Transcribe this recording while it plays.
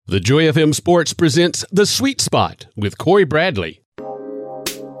The Joy FM Sports presents The Sweet Spot with Cory Bradley.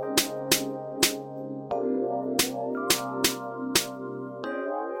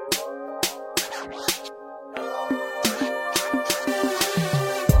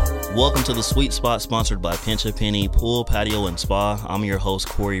 Welcome to The Sweet Spot, sponsored by Pinch a Penny Pool, Patio, and Spa. I'm your host,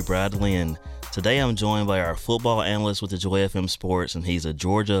 Cory Bradley, and today I'm joined by our football analyst with the Joy FM Sports, and he's a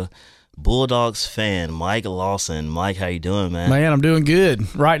Georgia Bulldogs fan, Mike Lawson. Mike, how you doing, man? Man, I'm doing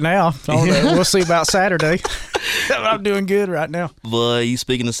good right now. We'll see about Saturday. I'm doing good right now. But you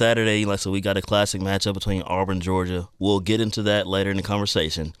speaking of Saturday, so we got a classic matchup between Auburn and Georgia. We'll get into that later in the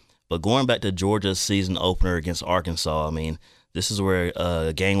conversation. But going back to Georgia's season opener against Arkansas, I mean, this is where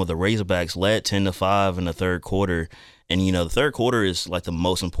a game with the Razorbacks led 10-5 in the third quarter. And, the third quarter is like the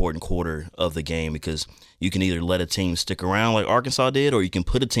most important quarter of the game because you can either let a team stick around like Arkansas did, or you can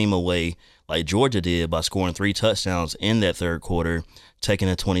put a team away like Georgia did by scoring 3 touchdowns in that third quarter, taking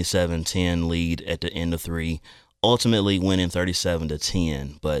a 27-10 lead at the end of 3, ultimately winning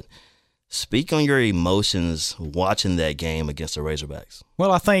 37-10. But speak on your emotions watching that game against the Razorbacks.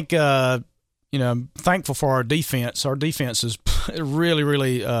 Well, I think, I'm thankful for our defense. Our defense is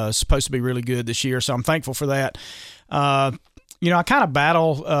really supposed to be really good this year, so I'm thankful for that. I kind of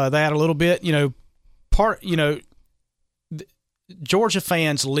battle that a little bit. Georgia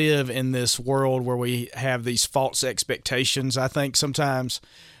fans live in this world where we have these false expectations, I think, sometimes,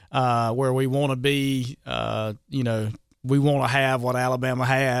 where we want to be, we want to have what Alabama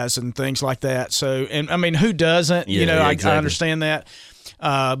has and things like that. So, and I mean, who doesn't? Yeah, exactly. I understand that.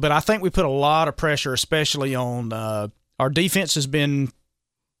 But I think we put a lot of pressure, especially on our defense has been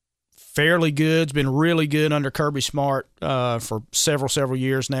fairly good. It's been really good under Kirby Smart for several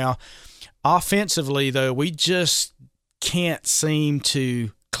years now. Offensively, though, we just can't seem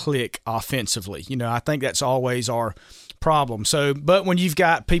to click offensively. I think that's always our problem. So, but when you've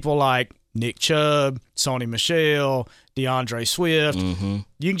got people like Nick Chubb, Sony Michel, DeAndre Swift,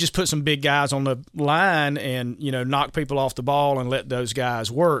 you can just put some big guys on the line and, knock people off the ball and let those guys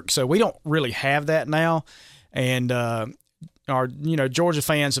work. So we don't really have that now. And our Georgia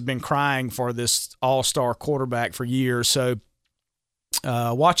fans have been crying for this all-star quarterback for years. So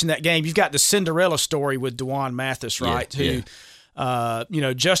watching that game, you've got the Cinderella story with DeJuan Mathis, right? Who,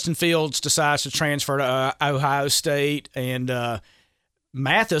 Justin Fields decides to transfer to Ohio State, and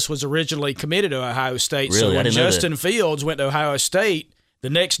Mathis was originally committed to Ohio State. Really? So when Justin Fields went to Ohio State, the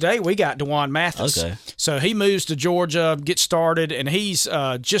next day we got DeJuan Mathis. Okay. So he moves to Georgia, gets started, and he's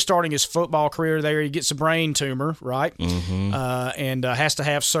just starting his football career there. He gets a brain tumor, right? And has to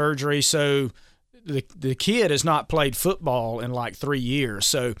have surgery. So the kid has not played football in like 3 years.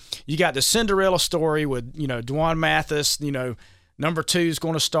 So you got the Cinderella story with, DeJuan Mathis, number 2 is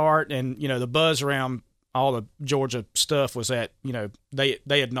going to start, and, the buzz around all the Georgia stuff was that, they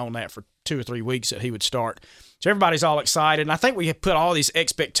had known that for 2 or 3 weeks that he would start. So everybody's all excited. And I think we have put all these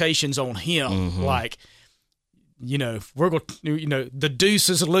expectations on him, like, we're going to, the deuce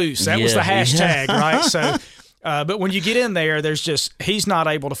is loose. That was the hashtag, right? So, but when you get in there, he's not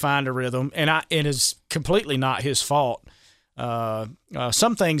able to find a rhythm, and it's completely not his fault.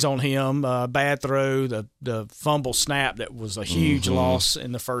 Some things on him, bad throw, the fumble snap that was a huge loss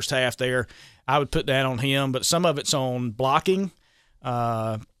in the first half there. I would put that on him, but some of it's on blocking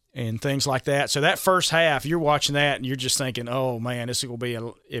and things like that. So that first half, you're watching that and you're just thinking, oh man, this is going to be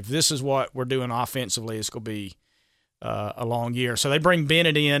if this is what we're doing offensively, it's going to be a long year. So they bring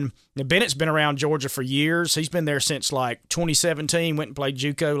Bennett in. Now, Bennett's been around Georgia for years. He's been there since like 2017. Went and played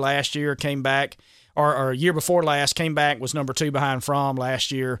JUCO last year. Came back, or a year before last. Came back, was number 2 behind Fromm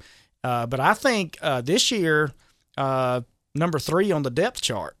last year. But I think this year, number 3 on the depth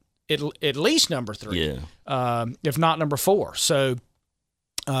chart. At least number 3, if not number 4. So,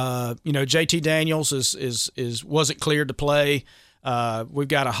 JT Daniels wasn't cleared to play. We've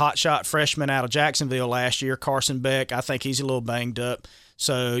got a hotshot freshman out of Jacksonville last year, Carson Beck. I think he's a little banged up.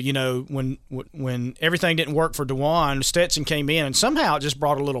 So, when everything didn't work for DeJuan, Stetson came in, and somehow it just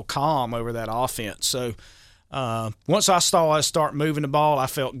brought a little calm over that offense. So, once I saw us start moving the ball, I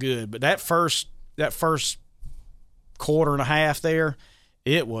felt good. But that first quarter and a half there,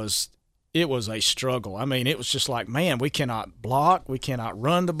 it was a struggle. I mean, it was just like, man, we cannot block, we cannot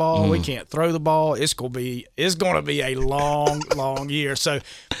run the ball, we can't throw the ball. It's going to be a long year. So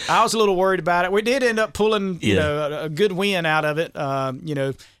I was a little worried about it. We did end up pulling, a good win out of it.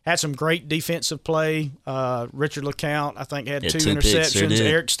 Had some great defensive play. Richard LeCount, I think, had 2 interceptions.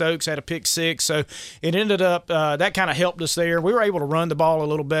 Eric Stokes had a pick 6. So it ended up that kind of helped us there. We were able to run the ball a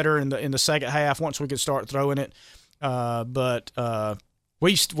little better in the second half once we could start throwing it. But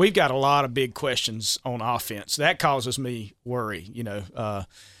we've got a lot of big questions on offense. That causes me worry.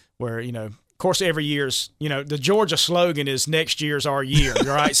 where, of course, every year's, the Georgia slogan is next year's our year,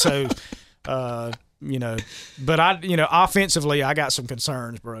 right? So, but offensively, I got some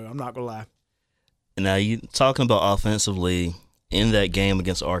concerns, bro. I'm not going to lie. Now, you talking about offensively, in that game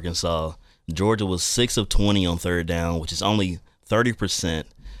against Arkansas, Georgia was 6 of 20 on third down, which is only 30%,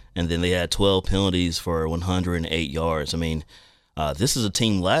 and then they had 12 penalties for 108 yards. I mean, this is a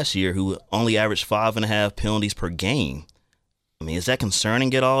team last year who only averaged 5.5 penalties per game. I mean, is that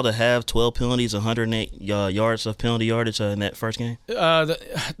concerning at all to have 12 penalties, 108 yards of penalty yardage in that first game?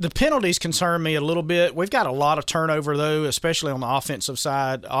 The penalties concern me a little bit. We've got a lot of turnover, though, especially on the offensive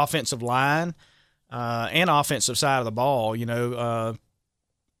side, offensive line, and offensive side of the ball.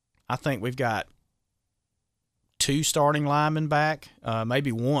 I think we've got 2 starting linemen back,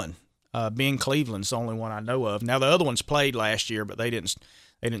 maybe 1. Ben Cleveland's the only one I know of. Now, the other ones played last year, but they didn't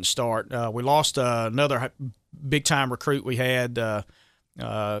start. We lost another big-time recruit we had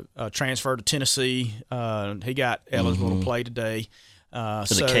transferred to Tennessee. He got eligible to play today.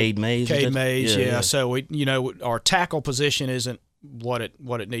 So Cade Mays? Cade Mays, yeah. So, our tackle position isn't what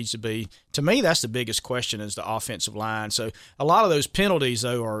it needs to be. To me, that's the biggest question is the offensive line. So, a lot of those penalties,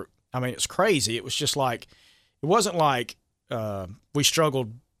 though, it's crazy. It was just like – it wasn't like we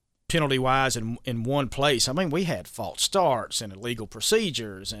struggled – penalty-wise in one place. I mean, we had false starts and illegal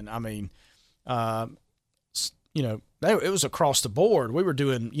procedures, and it was across the board. We were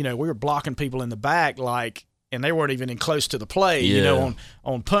doing, we were blocking people in the back, and they weren't even in close to the play,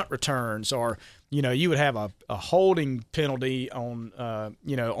 on punt returns, or you would have a holding penalty on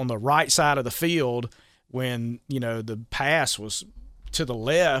on the right side of the field when the pass was to the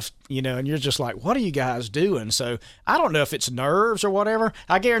left, and you're just like, what are you guys doing? So I don't know if it's nerves or whatever.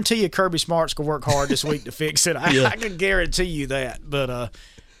 I guarantee you Kirby Smart's going to work hard this week to fix it. I can guarantee you that. But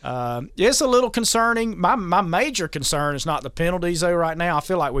it's a little concerning. My major concern is not the penalties, though, right now. I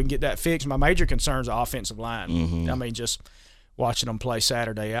feel like we can get that fixed. My major concern is the offensive line. Mm-hmm. I mean, just watching them play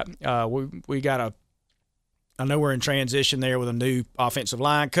Saturday. We got I know we're in transition there with a new offensive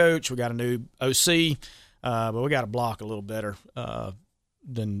line coach. We got a new OC. But we got to block a little better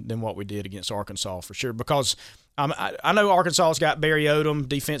than what we did against Arkansas for sure. Because I know Arkansas's got Barry Odom,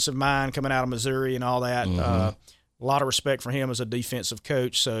 defensive mind coming out of Missouri and all that. Mm-hmm. A lot of respect for him as a defensive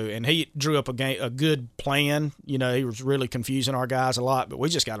coach. So, and he drew up a good plan. He was really confusing our guys a lot. But we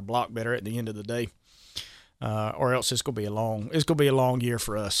just got to block better at the end of the day, or else it's gonna be a long year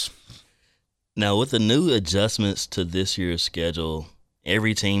for us. Now, with the new adjustments to this year's schedule,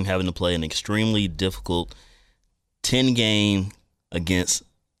 every team having to play an extremely difficult 10-game against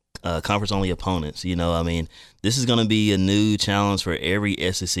conference-only opponents. This is going to be a new challenge for every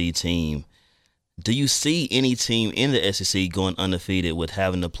SEC team. Do you see any team in the SEC going undefeated with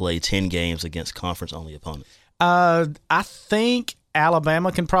having to play 10 games against conference-only opponents? I think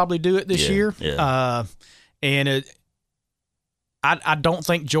Alabama can probably do it this year. Yeah. I don't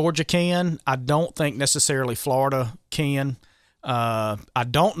think Georgia can. I don't think necessarily Florida can. I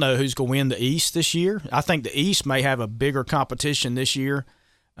don't know who's going to win the East this year. I think the East may have a bigger competition this year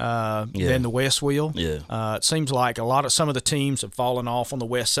than the West will. Yeah. It seems like some of the teams have fallen off on the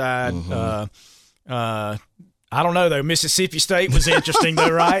West side. Mm-hmm. I don't know, though. Mississippi State was interesting, though,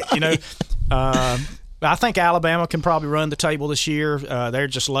 right? I think Alabama can probably run the table this year. They're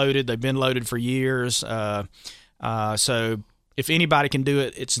just loaded. They've been loaded for years. So if anybody can do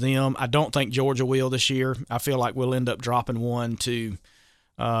it, it's them. I don't think Georgia will this year. I feel like we'll end up dropping one to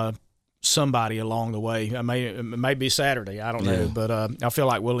somebody along the way. It may be Saturday. I don't know, but I feel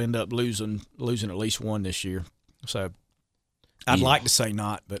like we'll end up losing at least one this year. So I'd like to say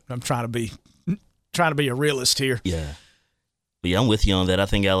not, but I'm trying to be a realist here. Yeah. But I'm with you on that. I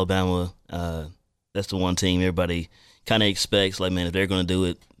think Alabama, that's the one team everybody kind of expects. Like, man, if they're going to do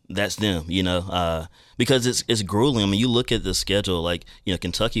it, that's them, because it's grueling. I mean, you look at the schedule, like,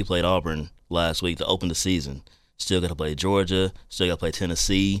 Kentucky played Auburn last week to open the season. Still got to play Georgia. Still got to play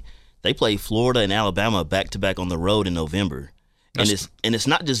Tennessee. They play Florida and Alabama back-to-back on the road in November. And it's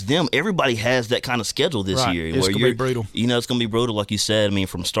not just them. Everybody has that kind of schedule this year. It's going to be brutal. It's going to be brutal, like you said. I mean,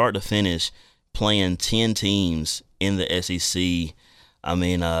 from start to finish, playing 10 teams in the SEC. I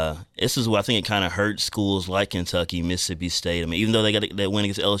mean, this is what I think it kind of hurts schools like Kentucky, Mississippi State. I mean, even though they got that win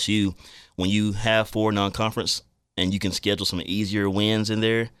against LSU, when you have 4 non-conference and you can schedule some easier wins in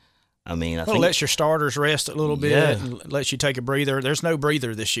there, I mean, I think it lets your starters rest a little bit, and lets you take a breather. There's no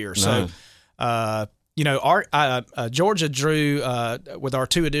breather this year, so Georgia drew with our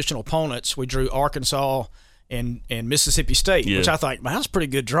 2 additional opponents. We drew Arkansas and Mississippi State, which I think, man, that's a pretty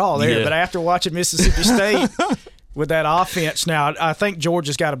good draw there. Yeah. But after watching Mississippi State with that offense. Now, I think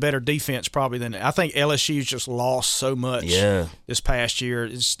Georgia's got a better defense probably than I think LSU's just lost so much this past year.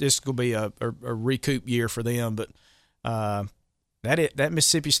 This will be a recoup year for them. But that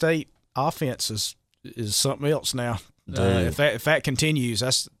Mississippi State offense is something else now. If that continues,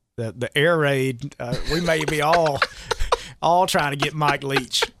 that's the air raid. We may be all trying to get Mike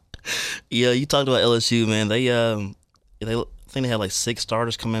Leach. Yeah, you talked about LSU, man. They I think they had like 6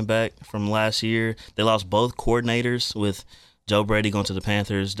 starters coming back from last year. They lost both coordinators with Joe Brady going to the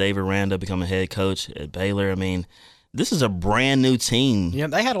Panthers, Dave Aranda becoming head coach at Baylor. I mean, this is a brand new team. Yeah,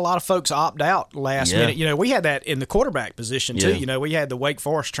 they had a lot of folks opt out last minute. You know, we had that in the quarterback position too. Yeah. You know, we had the Wake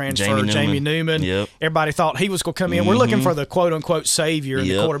Forest transfer, Jamie Newman. Yep. Everybody thought he was going to come in. We're looking for the quote-unquote savior in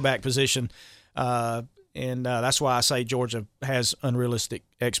the quarterback position. And that's why I say Georgia has unrealistic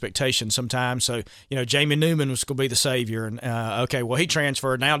expectations sometimes. So, you know, Jamie Newman was going to be the savior. And, okay, well, he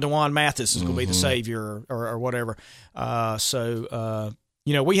transferred. Now DeJuan Mathis is going to be the savior or whatever.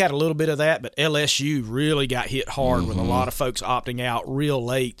 You know, we had a little bit of that, but LSU really got hit hard with a lot of folks opting out real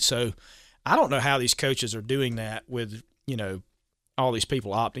late. So I don't know how these coaches are doing that with, you know, all these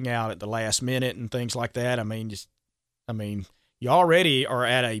people opting out at the last minute and things like that. I mean, you already are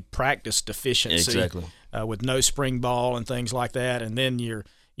at a practice deficiency with no spring ball and things like that, and then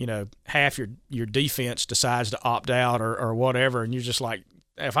half your defense decides to opt out or whatever, and you're just like,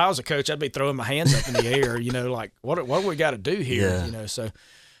 if I was a coach, I'd be throwing my hands up in the air, you know, like what do we got to do here, Yeah. you know? So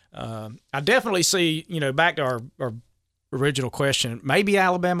I definitely see, you know, back to our original question, maybe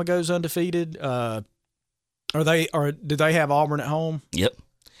Alabama goes undefeated. Do they have Auburn at home? Yep,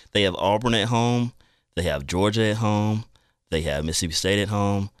 they have Auburn at home. They have Georgia at home. They have Mississippi State at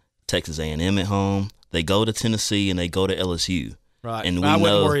home, Texas A&M at home. They go to Tennessee and they go to LSU. Right. And I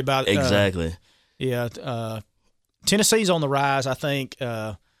wouldn't worry about exactly. Tennessee's on the rise, I think.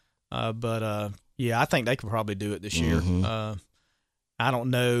 But I think they could probably do it this year. I don't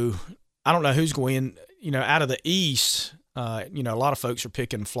know who's going. You know, out of the East. You know, a lot of folks are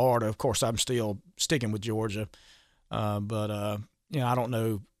picking Florida. Of course, I'm still sticking with Georgia. You know, I don't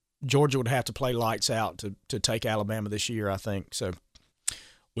know. Georgia would have to play lights out to take Alabama this year, I think. So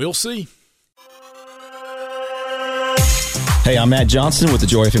we'll see. Hey, I'm Matt Johnson with the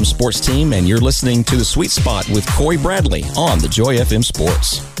Joy FM Sports Team, and you're listening to The Sweet Spot with Cory Bradley on the Joy FM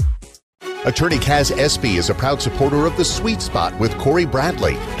Sports. Attorney Kaz Espy is a proud supporter of The Sweet Spot with Cory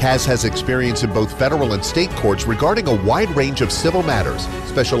Bradley. Kaz has experience in both federal and state courts regarding a wide range of civil matters.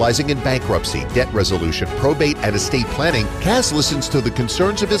 Specializing in bankruptcy, debt resolution, probate, and estate planning, Kaz listens to the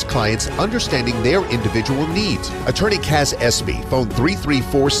concerns of his clients, understanding their individual needs. Attorney Kaz Espy, phone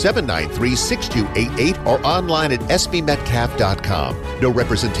 334-793-6288 or online at espymetcalf.com. No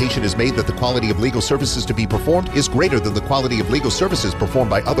representation is made that the quality of legal services to be performed is greater than the quality of legal services performed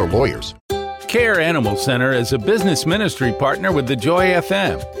by other lawyers. Care Animal Center is a business ministry partner with the Joy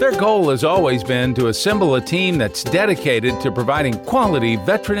FM. Their goal has always been to assemble a team that's dedicated to providing quality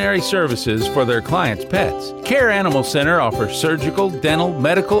veterinary services for their clients' pets. Care Animal Center offers surgical, dental,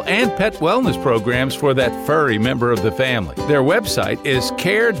 medical, and pet wellness programs for that furry member of the family. Their website is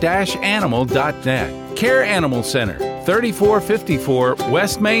care-animal.net. Care Animal Center, 3454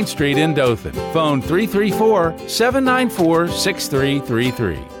 West Main Street in Dothan. Phone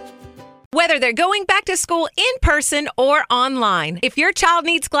 334-794-6333. Whether they're going back to school in person or online, if your child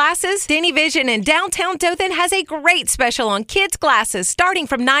needs glasses, Denny Vision in downtown Dothan has a great special on kids' glasses starting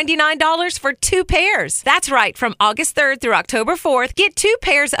from $99 for 2 pairs. That's right, from August 3rd through October 4th, get 2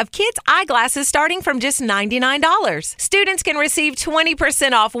 pairs of kids' eyeglasses starting from just $99. Students can receive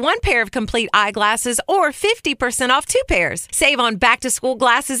 20% off 1 pair of complete eyeglasses or 50% off 2 pairs. Save on back-to-school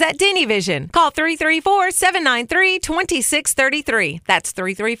glasses at Denny Vision. Call 334-793-2633. That's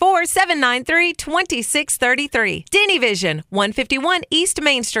 334-793-2633. Denny Vision, 151 East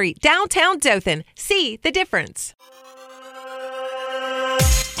Main Street, downtown Dothan. See the difference.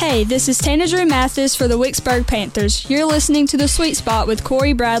 Hey, this is Tanager Mathis for the Wicksburg Panthers. You're listening to The Sweet Spot with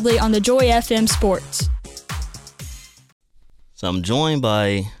Cory Bradley on the Joy FM Sports. So I'm joined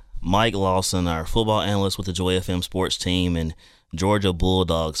by Mike Lawson, our football analyst with the Joy FM Sports Team and Georgia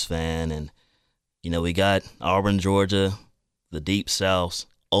Bulldogs fan. And, you know, we got Auburn, Georgia, the Deep South's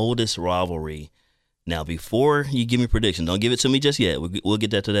oldest rivalry. Now, before you give me a prediction, don't give it to me just yet. We'll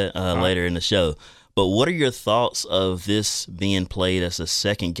get to that later in the show. But what are your thoughts of this being played as the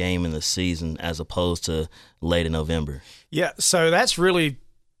second game in the season as opposed to late in November? Yeah, so that's really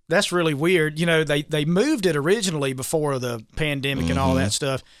weird. You know, they moved it originally before the pandemic and all that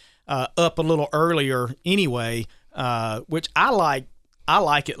stuff up a little earlier anyway, which I like. I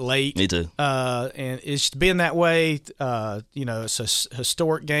like it late. Me too. And it's been that way. You know, it's a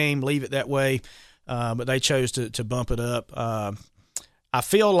historic game. Leave it that way. but they chose to bump it up. I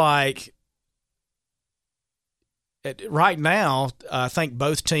feel like right now, I think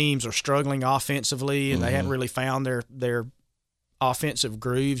both teams are struggling offensively, and they hadn't really found their offensive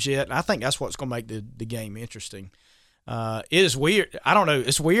grooves yet. And I think that's what's going to make the game interesting. It is weird. I don't know.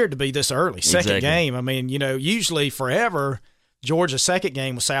 It's weird to be this early. Second game. I mean, usually forever, Georgia's second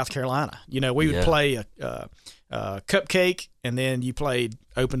game was South Carolina. We would play a cupcake, and then you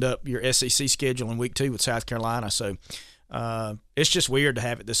opened up your SEC schedule in week 2 with South Carolina. So it's just weird to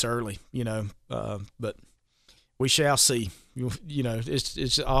have it this early, but we shall see.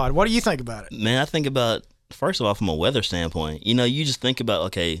 It's odd. What do you think about it? Man, I think about, first of all, from a weather standpoint, you just think about,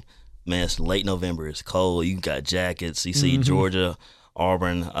 okay, man, it's late November. It's cold. You got jackets. You see Georgia,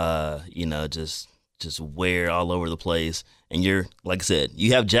 Auburn, just wear all over the place. And you're, like I said,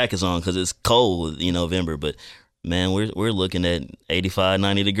 you have jackets on because it's cold in November. But, man, we're looking at 85,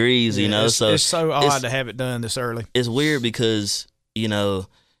 90 degrees, So it's so odd to have it done this early. It's weird because,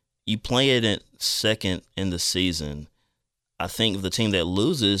 you play it at second in the season. I think the team that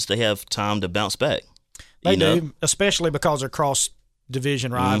loses, they have time to bounce back. They do, especially because they're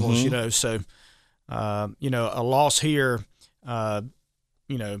cross-division rivals, So, a loss here, of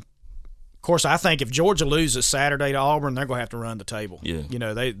course, I think if Georgia loses Saturday to Auburn, they're going to have to run the table. Yeah.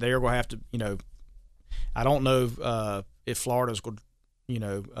 They're going to have to, I don't know if Florida's going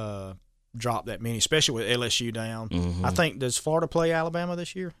to, drop that many, especially with LSU down. I think, does Florida play Alabama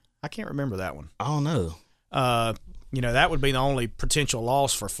this year? I can't remember that one. I don't know. That would be the only potential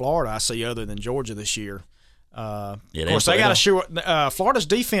loss for Florida I see other than Georgia this year. Of course, they got to Florida's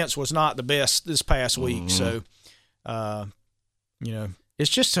defense was not the best this past week, so it's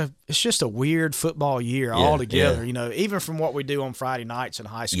just a weird football year altogether. Even from what we do on Friday nights in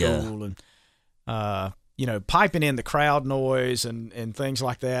high school and piping in the crowd noise and things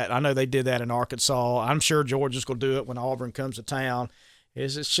like that. I know they did that in Arkansas. I'm sure Georgia's going to do it when Auburn comes to town.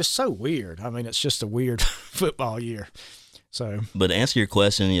 It's just so weird. I mean, it's just a weird football year. So, but to answer your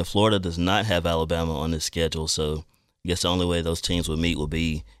question, Florida does not have Alabama on this schedule, so I guess the only way those teams would meet would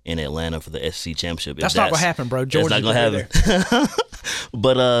be in Atlanta for the SEC championship. That's not going to happen, bro. Georgia's not going to happen.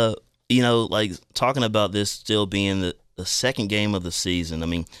 But like talking about this still being the second game of the season. I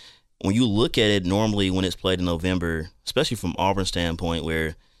mean, when you look at it, normally when it's played in November, especially from Auburn's standpoint,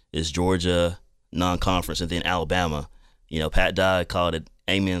 where it's Georgia non-conference and then Alabama. Pat Dye called it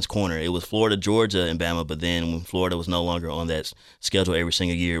Amen's Corner. It was Florida, Georgia, and Bama, but then when Florida was no longer on that schedule every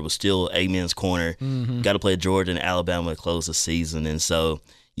single year, it was still Amen's Corner. Got to play Georgia and Alabama to close the season. And so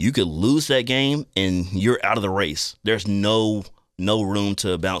you could lose that game and you're out of the race. There's no room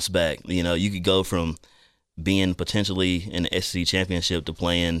to bounce back. You could go from being potentially in the SEC championship to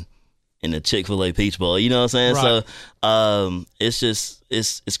playing in the Chick-fil-A Peach Bowl. You know what I'm saying? Right. So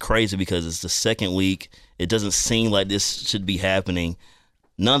it's crazy because it's the second week. It doesn't seem like this should be happening.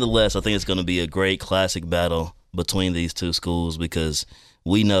 Nonetheless, I think it's going to be a great classic battle between these two schools because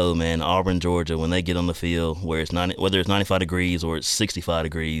we know, man, Auburn, Georgia, when they get on the field, whether it's 95 degrees or it's 65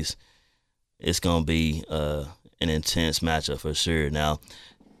 degrees, it's going to be an intense matchup for sure. Now,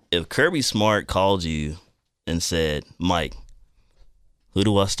 if Kirby Smart called you and said, Mike, who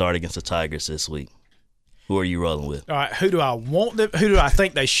do I start against the Tigers this week? Who are you rolling with? All right, who do I want them? Who do I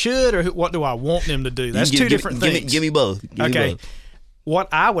think they should, or what do I want them to do? That's two different things. Give me both. Okay. What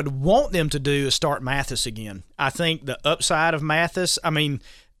I would want them to do is start Mathis again. I think the upside of Mathis, I mean,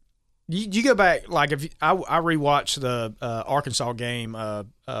 you go back, like if I rewatched the Arkansas game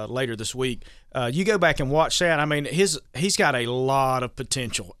later this week. You go back and watch that. I mean, he's got a lot of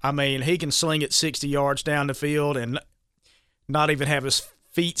potential. I mean, he can sling it 60 yards down the field and not even have his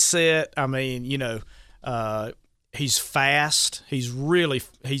feet set. I mean, he's fast. He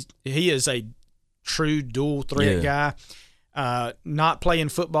is a true dual threat guy. Not playing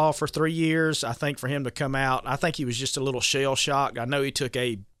football for 3 years. I think for him to come out, I think he was just a little shell shocked. I know he took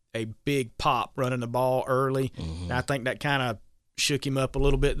a big pop running the ball early. And I think that kind of shook him up a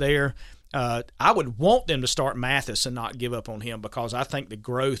little bit there. I would want them to start Mathis and not give up on him because I think the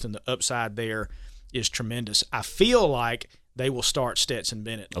growth and the upside there is tremendous. I feel like they will start Stetson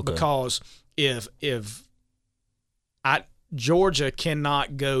Bennett because if Georgia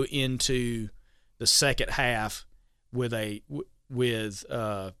cannot go into the second half with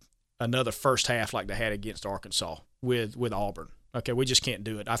another first half like they had against Arkansas with Auburn. Okay, we just can't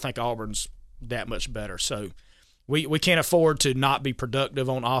do it. I think Auburn's that much better. So we can't afford to not be productive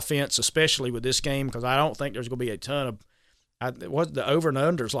on offense, especially with this game, because I don't think there's going to be a ton of the over and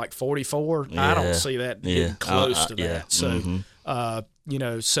under is like 44. I don't see that getting close to that. So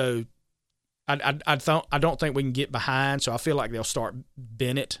so I don't think we can get behind. So I feel like they'll start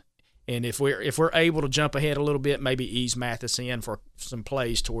Bennett And if we're able to jump ahead a little bit, maybe ease Mathis in for some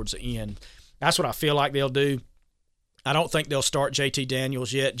plays towards the end. That's what I feel like they'll do. I don't think they'll start JT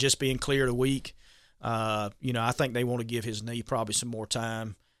Daniels yet, just being cleared a week. I think they want to give his knee probably some more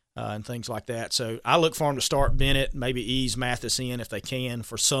time and things like that. So I look for them to start Bennett, maybe ease Mathis in if they can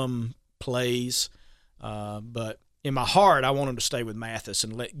for some plays. But in my heart, I want him to stay with Mathis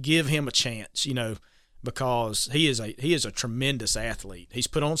and give him a chance, because he is a tremendous athlete. He's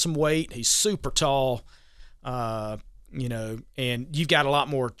put on some weight. He's super tall, and you've got a lot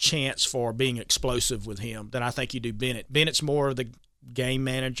more chance for being explosive with him than I think you do Bennett. Bennett's more of the game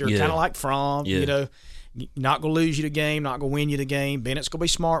manager, kind of like Fromm, not going to lose you the game, not going to win you the game. Bennett's going to be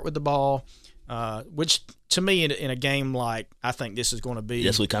smart with the ball, which to me in a game like I think this is going to be,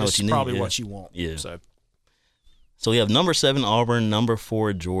 that's what you need. Probably what you want. Yeah. So we have number 7 Auburn, number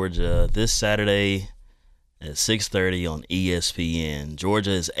 4 Georgia this Saturday at 6:30 on ESPN. Georgia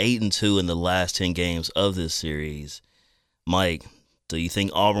is 8-2 in the last 10 games of this series. Mike, do you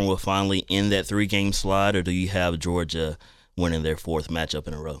think Auburn will finally end that 3-game slide, or do you have Georgia winning their 4th matchup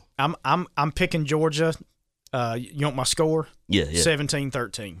in a row? I'm picking Georgia. You want my score? Yeah.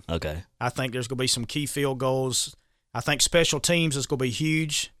 17-13. Okay. I think there's going to be some key field goals. I think special teams is going to be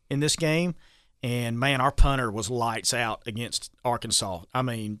huge in this game. And, man, our punter was lights out against Arkansas. I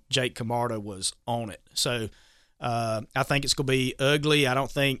mean, Jake Camarda was on it. So I think it's going to be ugly. I don't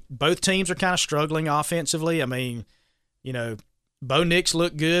think both teams are kind of struggling offensively. I mean, Bo Nix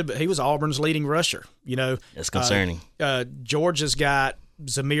looked good, but he was Auburn's leading rusher. That's concerning. Georgia's got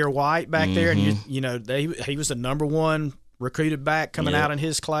Zamir White back there, and he was the number 1 recruited back coming out in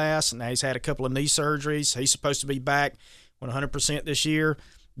his class, and now he's had a couple of knee surgeries. He's supposed to be back 100% this year,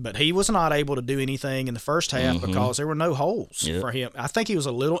 but he was not able to do anything in the first half because there were no holes for him. I think he was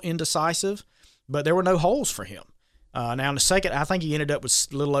a little indecisive, but there were no holes for him. Now in the second, I think he ended up with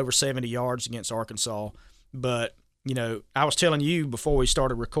a little over 70 yards against Arkansas, but I was telling you before we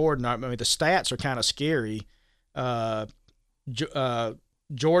started recording, I mean, the stats are kind of scary.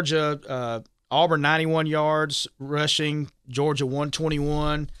 Georgia, Auburn 91 yards rushing, Georgia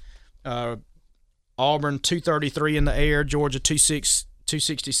 121, Auburn 233 in the air, Georgia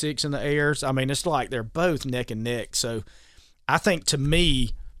 266 in the air. I mean, it's like they're both neck and neck. So I think to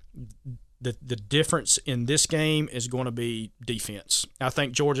me, the difference in this game is going to be defense. I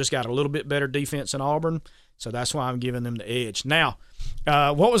think Georgia's got a little bit better defense than Auburn, so that's why I'm giving them the edge. Now,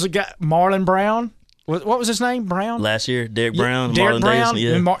 what was the guy? Marlon Brown? What was his name? Brown? Last year, Derek Brown, Derek Marlon Brown,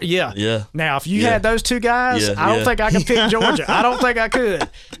 Davis. Yeah. Now, if you had those two guys, I don't think I could pick Georgia. I don't think I could.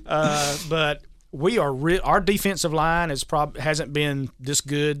 But we are our defensive line hasn't been this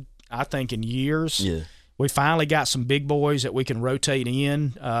good, I think, in years. Yeah. We finally got some big boys that we can rotate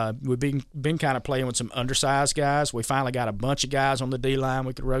in. We've been kind of playing with some undersized guys. We finally got a bunch of guys on the D-line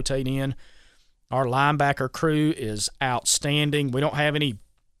we could rotate in. Our linebacker crew is outstanding. We don't have any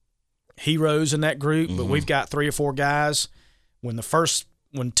heroes in that group, but we've got 3 or 4 guys. When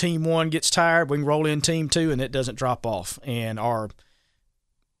team 1 gets tired, we can roll in team 2, and it doesn't drop off. And our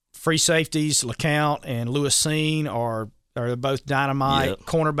free safeties, LeCount and Lewis Seen, are both dynamite. Yep.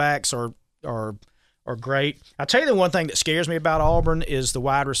 Cornerbacks are great. I'll tell you the one thing that scares me about Auburn is the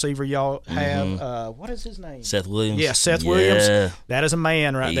wide receiver y'all have. What is his name? Seth Williams. Yeah, Seth Williams. That is a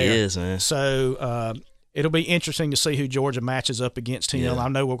man right there. He is, man. So it'll be interesting to see who Georgia matches up against him. Yeah. I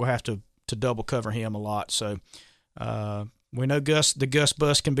know we're going to have to double cover him a lot. So we know the Gus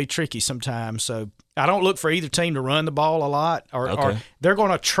bus can be tricky sometimes. So I don't look for either team to run the ball a lot, or they're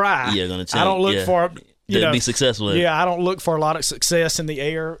going to try. Yeah, going to. I don't look for be successful. Yeah, I don't look for a lot of success in the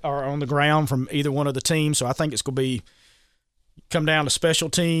air or on the ground from either one of the teams. So I think it's going to come down to special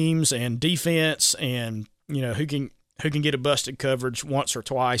teams and defense, and who can get a busted coverage once or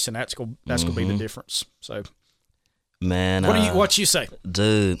twice, and that's going to be the difference. So, man, what you say,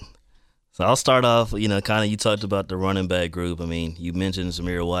 dude? So I'll start off. You talked about the running back group. I mean, you mentioned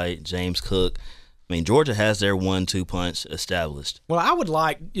Zamir White, James Cook. I mean, Georgia has their 1-2 punch established. Well, I would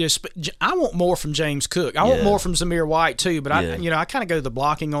I want more from James Cook. I want more from Zamir White too, but I kind of go to the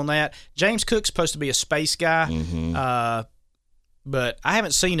blocking on that. James Cook's supposed to be a space guy, but I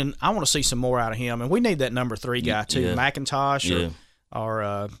haven't seen I want to see some more out of him, and we need that number 3 guy too, McIntosh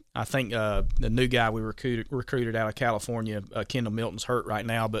or I think the new guy we recruited out of California, Kendall Milton's hurt right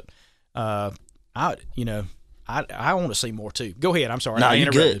now, but I want to see more too. Go ahead. I'm sorry. No, you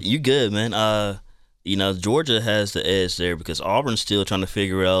good. You good, man. Georgia has the edge there because Auburn's still trying to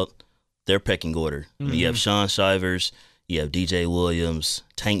figure out their pecking order. You have Sean Shivers, you have DJ Williams,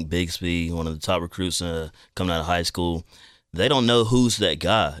 Tank Bigsby, one of the top recruits coming out of high school. They don't know who's that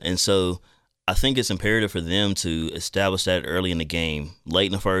guy, and so I think it's imperative for them to establish that early in the game, late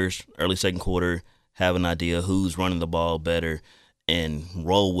in the first, early second quarter, have an idea who's running the ball better and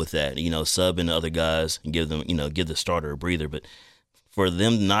roll with that, sub in the other guys and give them, give the starter a breather. But for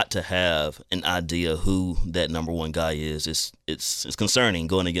them not to have an idea who that number one guy is, it's concerning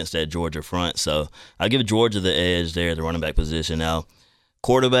going against that Georgia front. So I give Georgia the edge there, the running back position. Now,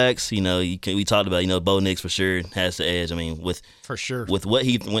 quarterbacks, we talked about, Bo Nix for sure has the edge. I mean, with what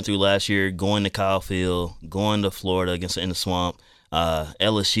he went through last year, going to Kyle Field, going to Florida in the swamp,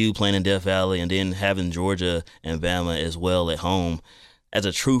 LSU playing in Death Valley, and then having Georgia and Bama as well at home. As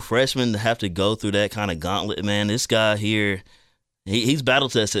a true freshman, to have to go through that kind of gauntlet, man, this guy here, he's battle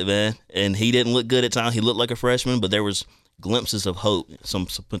tested, man, and he didn't look good at times. He looked like a freshman, but there was glimpses of hope, some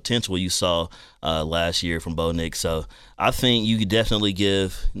potential you saw last year from Bo Nix. So I think you could definitely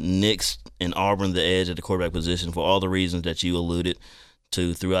give Nix and Auburn the edge at the quarterback position for all the reasons that you alluded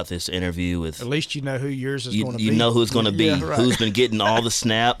to throughout this interview. At least you know who yours is going to be. You know who it's going to be, yeah, right. Who's been getting all the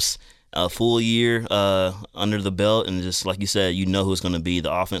snaps a full year under the belt, and just like you said, you know who it's going to be.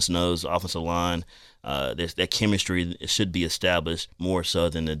 The offense knows, the offensive line. That chemistry should be established more so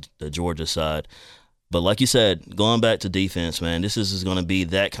than the Georgia side. But like you said, going back to defense, man, this is going to be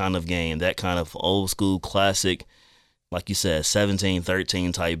that kind of game, that kind of old school classic, like you said,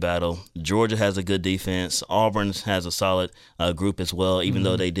 17-13 type battle. Georgia has a good defense. Auburn has a solid group as well, even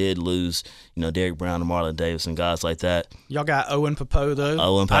though they did lose, Derrick Brown and Marlon Davis and guys like that. Y'all got Owen Popo, though.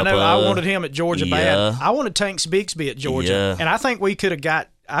 Owen Popo. I know I wanted him at Georgia bad. Yeah. I wanted Tank Bigsby at Georgia, and I think we could have got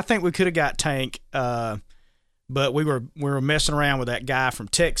Tank. But we were messing around with that guy from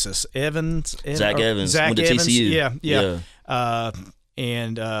Texas, Zach Evans, went to TCU. Yeah.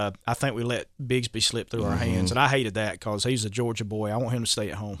 And I think we let Bigsby slip through our hands, and I hated that because he's a Georgia boy. I want him to stay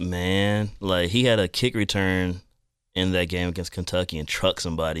at home. Man, like he had a kick return in that game against Kentucky and trucked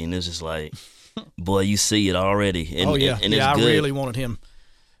somebody, and it's just like, boy, you see it already. And, and it's I good. really wanted him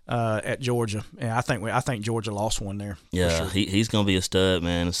at Georgia, and I think Georgia lost one there. Yeah, for sure. he's gonna be a stud,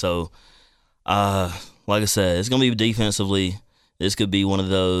 man. So. Like I said, it's going to be defensively. This could be one of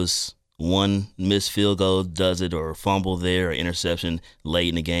those one missed field goal does it, or fumble there, or interception late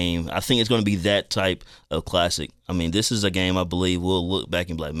in the game. I think it's going to be that type of classic. I mean, this is a game I believe we'll look back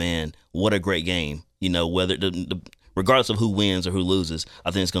and be like, man, what a great game. Whether regardless of who wins or who loses,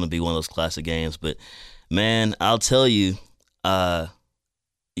 I think it's going to be one of those classic games. But, man, I'll tell you,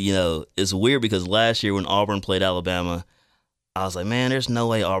 it's weird because last year when Auburn played Alabama, I was like, man, there's no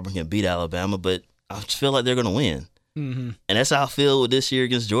way Auburn can beat Alabama, but I just feel like they're going to win. Mm-hmm. And that's how I feel with this year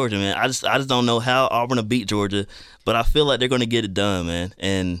against Georgia, man. I just don't know how Auburn will beat Georgia, but I feel like they're going to get it done, man.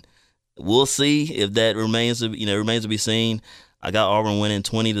 And we'll see if that remains to be seen. I got Auburn winning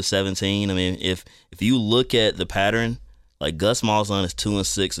 20-17. I mean, if you look at the pattern, like Gus Malzahn is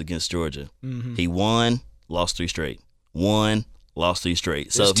 2-6 against Georgia. Mm-hmm. He won, lost 3 straight. Won, lost 3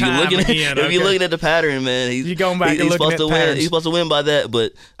 straight. So if you're looking at the pattern, man, he's supposed to win. He's supposed to win by that.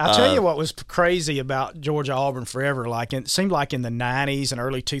 But I'll tell you what was crazy about Georgia Auburn forever. Like it seemed like in the 90s and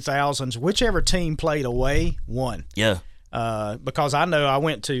early 2000s, whichever team played away won. Yeah. Because I know I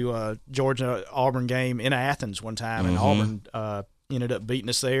went to Georgia Auburn game in Athens one time, and Auburn ended up beating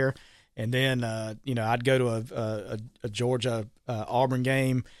us there. And then I'd go to a Georgia Auburn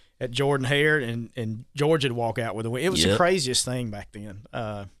game at Jordan Hare, and Georgia'd walk out with a win. It was the craziest thing back then.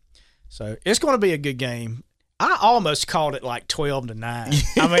 So it's going to be a good game. I almost called it like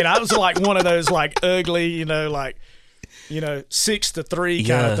 12-9. I mean, I was like one of those like ugly, 6-3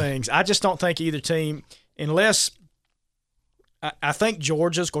 kind of things. I just don't think either team, unless I think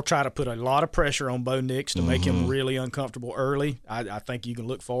Georgia's going to try to put a lot of pressure on Bo Nix to make him really uncomfortable early. I think you can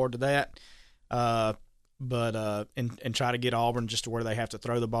look forward to that. But try to get Auburn just to where they have to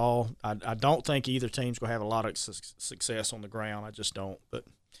throw the ball. I don't think either team's going to have a lot of success on the ground. I just don't. But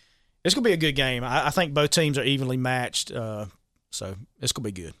it's going to be a good game. I think both teams are evenly matched, so it's going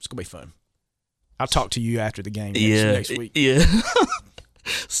to be good. It's going to be fun. I'll talk to you after the game next week. Yeah.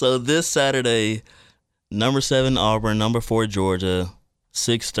 So this Saturday, number 7 Auburn, number 4 Georgia,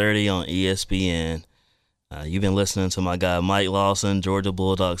 6:30 on ESPN. You've been listening to my guy Mike Lawson, Georgia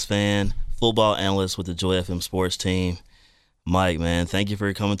Bulldogs fan, football analyst with the Joy FM sports team. Mike, man, thank you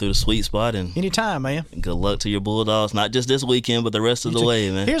for coming through the sweet spot. And anytime, man. Good luck to your Bulldogs, not just this weekend, but the rest of the way,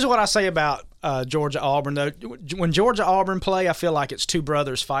 man. Here's what I say about Georgia Auburn, though. When Georgia Auburn play, I feel like it's two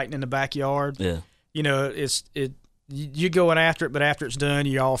brothers fighting in the backyard. Yeah. You going after it, but after it's done,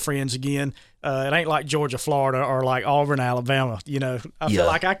 you're all friends again. It ain't like Georgia, Florida, or like Auburn, Alabama. I feel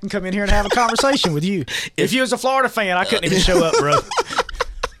like I can come in here and have a conversation with you. If you was a Florida fan, I couldn't even show up, bro.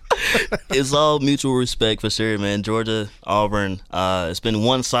 It's all mutual respect for sure, man. Georgia, Auburn, it's been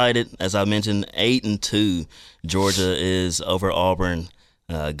one-sided. As I mentioned, 8-2. Georgia is over Auburn.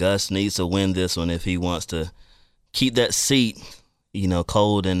 Gus needs to win this one if he wants to keep that seat,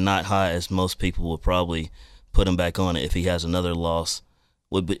 cold and not hot, as most people would probably put him back on it if he has another loss.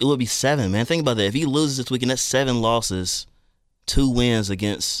 It would be 7, man. Think about that. If he loses this weekend, that's 7 losses, 2 wins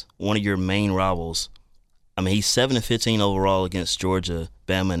against one of your main rivals. I mean, he's 7-15 overall against Georgia,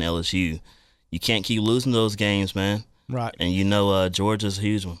 Bama, and LSU. You can't keep losing those games, man. Right. And Georgia's a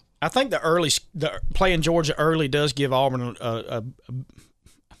huge one. I think the playing Georgia early does give Auburn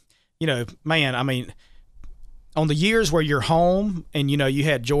on the years where you're home and you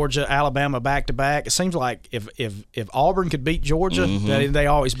had Georgia, Alabama back to back, it seems like if Auburn could beat Georgia, they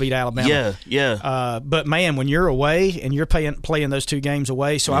always beat Alabama. Yeah. But man, when you're away and you're playing those 2 games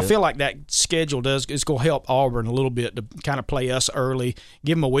away, so I feel like that schedule is going to help Auburn a little bit to kind of play us early,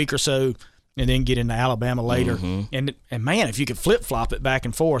 give them a week or so, and then get into Alabama later. And man, if you could flip-flop it back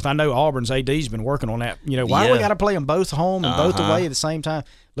and forth. I know Auburn's AD's been working on that. Why do we got to play them both home and both away at the same time?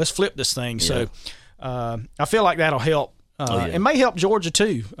 Let's flip this thing. Yeah. So I feel like that'll help. It may help Georgia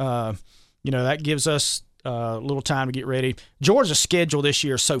too. That gives us a little time to get ready. Georgia's schedule this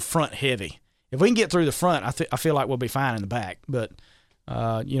year is so front-heavy. If we can get through the front, I feel like we'll be fine in the back. But,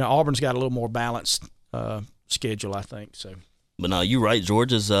 Auburn's got a little more balanced schedule, I think. So. But no, you're right.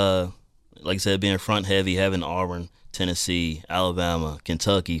 Georgia's, like I said, being front-heavy, having Auburn, Tennessee, Alabama,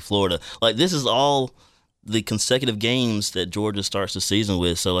 Kentucky, Florida. Like, this is all the consecutive games that Georgia starts the season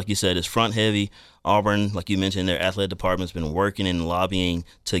with. So, like you said, it's front-heavy. Auburn, like you mentioned, their athletic department's been working and lobbying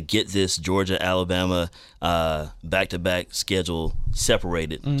to get this Georgia-Alabama back-to-back schedule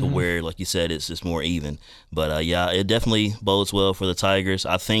separated to where, like you said, it's just more even. But, it definitely bodes well for the Tigers.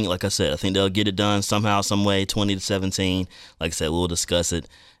 I think, like I said, they'll get it done somehow, some way, 20-17. Like I said, we'll discuss it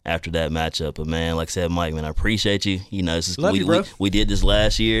after that matchup. But, man, like I said, Mike, man, I appreciate you. Love you, bro. We did this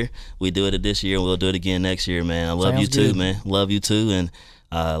last year. We do it this year, and we'll do it again next year, man. I love you too, man. Love you too, and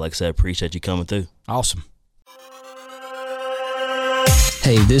like I said, appreciate you coming through. Awesome.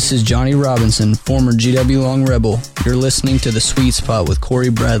 Hey, this is Johnny Robinson, former GW Long Rebel. You're listening to The Sweet Spot with Cory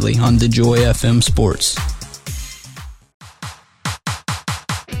Bradley on the Joy FM Sports.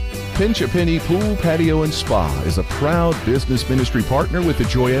 Pinch a Penny Pool, Patio, and Spa is a proud business ministry partner with the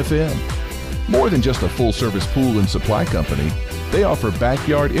Joy FM. More than just a full-service pool and supply company, they offer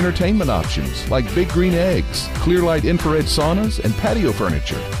backyard entertainment options like Big Green Eggs, Clearlight infrared saunas, and patio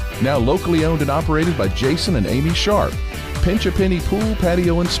furniture. Now locally owned and operated by Jason and Amy Sharp. Pinch a Penny Pool,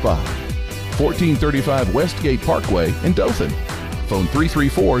 Patio, and Spa. 1435 Westgate Parkway in Dothan. Phone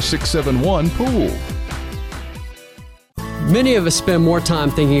 334-671-POOL. Many of us spend more time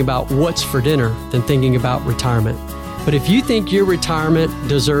thinking about what's for dinner than thinking about retirement. But if you think your retirement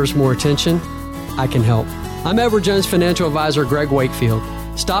deserves more attention, I can help. I'm Edward Jones Financial Advisor Greg Wakefield.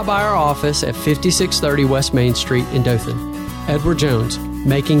 Stop by our office at 5630 West Main Street in Dothan. Edward Jones,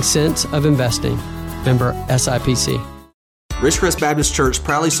 making sense of investing. Member SIPC. Ridgecrest Baptist Church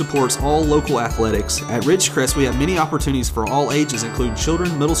proudly supports all local athletics. At Ridgecrest, we have many opportunities for all ages, including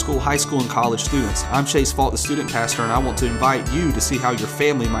children, middle school, high school, and college students. I'm Chase Fault, the student pastor, and I want to invite you to see how your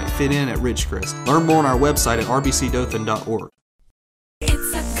family might fit in at Ridgecrest. Learn more on our website at rbcdothan.org. It's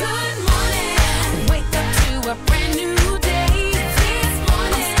a good morning. Wake up to a brand new day. This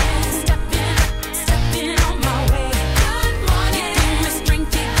morning, stepping on my way. Good morning. You give me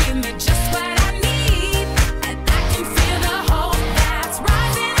strength, you give me just what I need, and I can feel the hope that's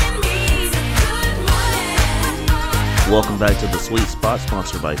rising in me. Good morning. Welcome back to the Sweet Spot,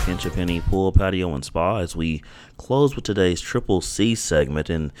 sponsored by Pinch a Penny Pool, Patio, and Spa, as we close with today's Triple C segment,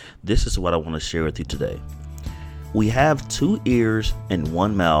 and this is what I want to share with you today. We have 2 ears and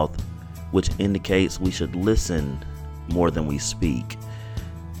 1 mouth, which indicates we should listen more than we speak.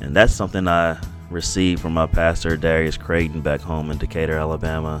 And that's something I received from my pastor, Darius Creighton, back home in Decatur,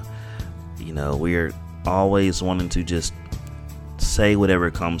 Alabama. We're always wanting to just say whatever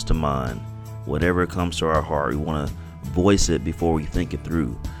comes to mind, whatever comes to our heart. We want to voice it before we think it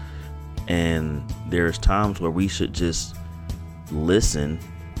through. And there's times where we should just listen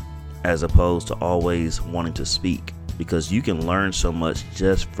as opposed to always wanting to speak, because you can learn so much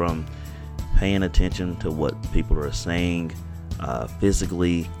just from paying attention to what people are saying,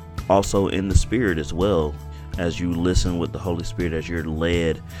 physically, also in the spirit as well, as you listen with the Holy Spirit, as you're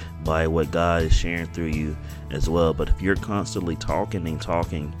led by what God is sharing through you as well. But if you're constantly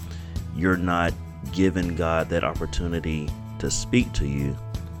talking, you're not giving God that opportunity to speak to you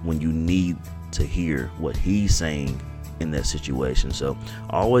when you need to hear what He's saying in that situation. So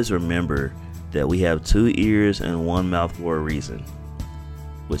always remember that we have 2 ears and 1 mouth for a reason.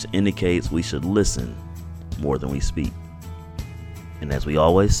 which indicates we should listen more than we speak. And as we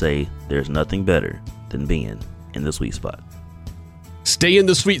always say, there's nothing better than being in the sweet spot. Stay in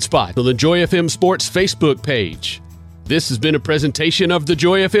the sweet spot on the Joy FM Sports Facebook page. This has been a presentation of the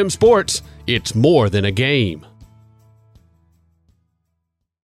Joy FM Sports. It's more than a game.